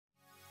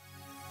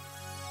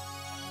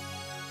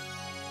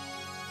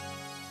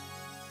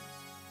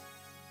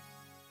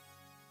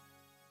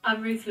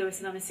I'm Ruth Lewis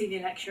and I'm a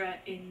senior lecturer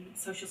in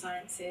social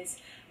sciences,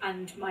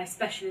 and my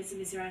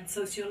specialism is around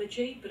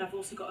sociology, but I've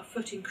also got a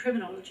foot in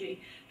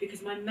criminology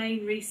because my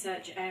main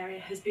research area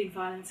has been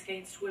violence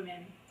against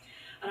women.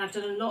 And I've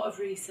done a lot of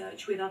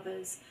research with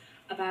others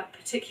about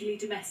particularly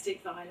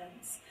domestic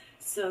violence.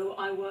 So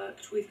I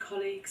worked with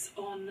colleagues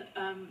on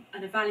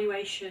an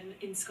evaluation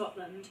in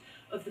Scotland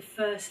of the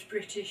first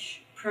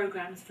British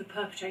programmes for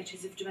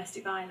perpetrators of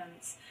domestic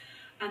violence.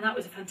 And that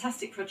was a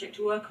fantastic project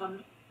to work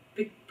on,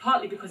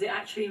 partly because it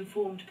actually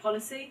informed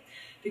policy,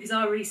 because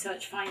our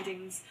research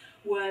findings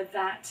were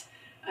that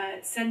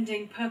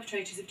sending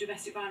perpetrators of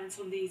domestic violence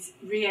on these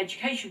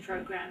re-education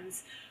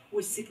programmes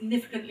was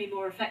significantly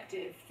more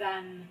effective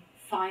than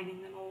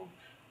fining them or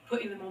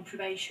putting them on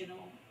probation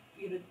or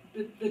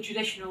the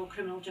traditional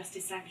criminal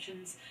justice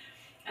sanctions.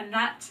 And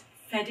that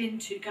fed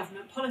into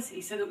government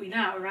policy so that we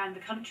now around the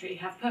country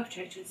have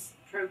perpetrators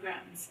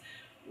programmes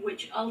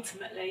which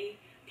ultimately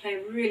play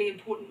a really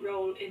important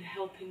role in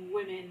helping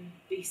women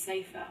be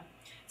safer.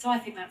 So I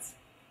think that's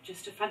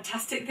just a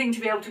fantastic thing to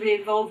be able to be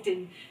involved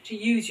in, to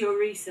use your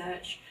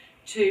research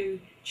to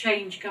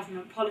change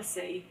government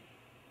policy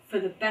for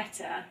the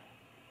better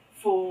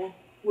for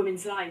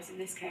women's lives in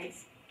this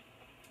case.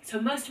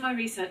 So most of my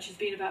research has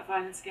been about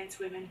violence against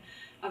women.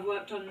 I've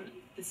worked on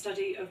the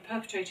study of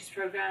perpetrators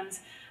programmes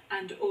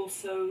and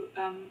also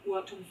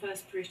worked on the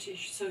first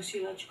British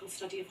sociological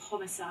study of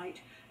homicide,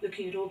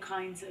 looking at all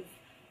kinds of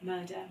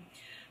murder.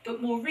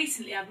 But more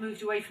recently I've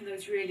moved away from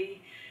those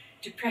really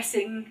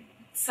depressing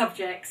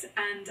subjects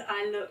and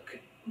I look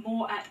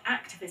more at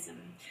activism,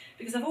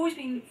 because I've always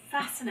been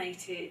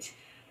fascinated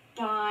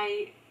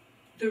by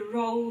the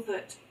role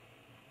that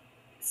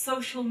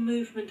social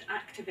movement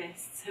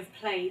activists have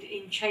played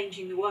in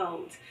changing the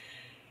world.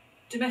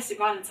 Domestic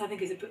violence, I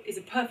think, is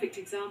a perfect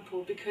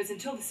example, because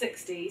until the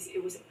 60s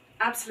it was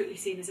absolutely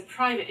seen as a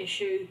private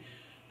issue,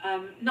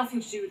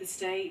 nothing to do with the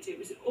state. It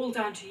was all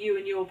down to you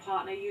and your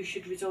partner. You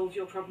should resolve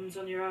your problems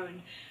on your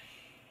own.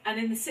 And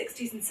in the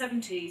 60s and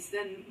 70s,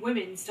 then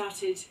women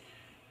started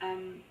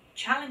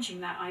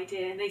challenging that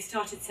idea, and they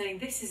started saying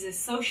this is a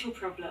social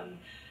problem.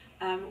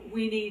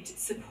 We need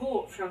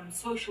support from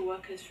social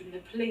workers, from the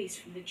police,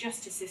 from the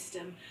justice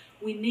system.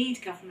 We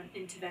need government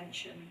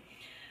intervention.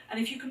 And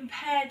if you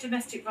compare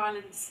domestic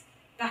violence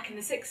back in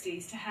the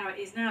 60s to how it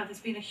is now, there's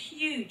been a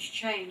huge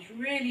change,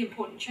 really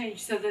important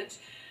change, so that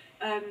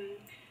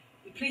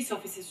the police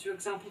officers, for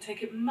example,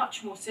 take it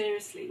much more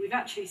seriously. We've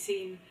actually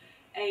seen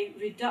a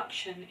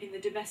reduction in the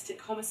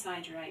domestic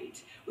homicide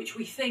rate, which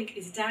we think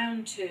is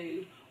down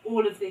to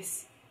all of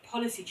this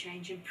policy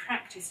change and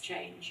practice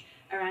change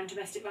around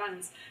domestic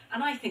violence.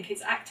 And I think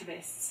it's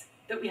activists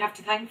that we have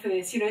to thank for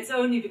this. It's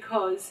only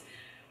because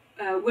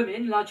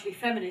women, largely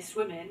feminist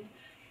women,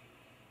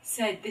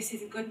 said this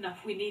isn't good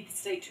enough, we need the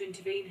state to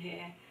intervene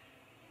here.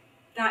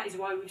 That is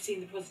why we've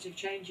seen the positive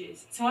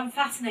changes. So I'm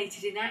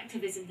fascinated in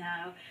activism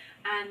now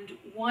and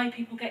why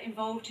people get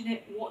involved in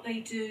it, what they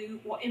do,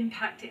 what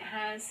impact it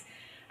has.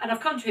 And I've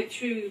come to it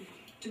through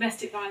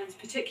domestic violence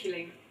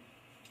particularly,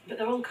 but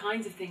there are all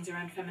kinds of things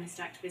around feminist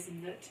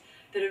activism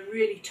that are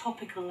really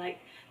topical, like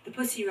the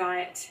Pussy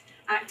Riot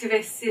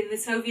activists in the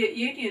Soviet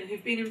Union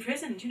who've been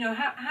imprisoned.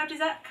 How does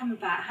that come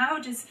about? How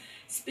does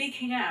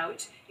speaking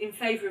out in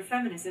favour of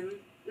feminism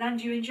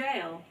land you in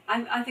jail?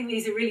 I think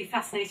these are really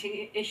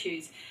fascinating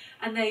issues,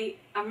 and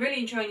I'm really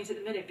enjoying it at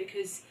the minute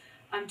because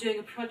I'm doing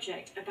a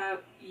project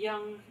about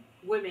young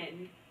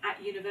women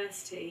at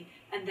university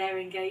and their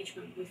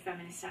engagement with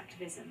feminist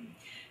activism.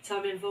 So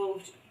I'm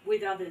involved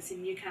with others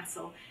in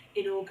Newcastle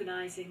in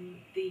organising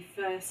the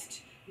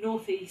first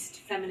North East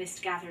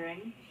feminist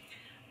gathering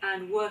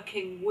and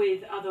working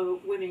with other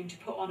women to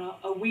put on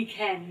a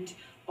weekend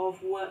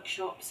of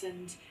workshops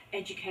and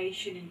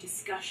education and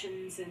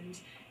discussions and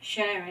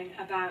sharing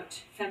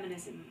about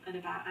feminism and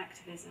about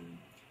activism,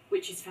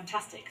 which is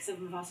fantastic.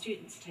 Some of our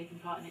students are taking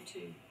part in it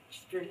too, which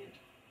is brilliant.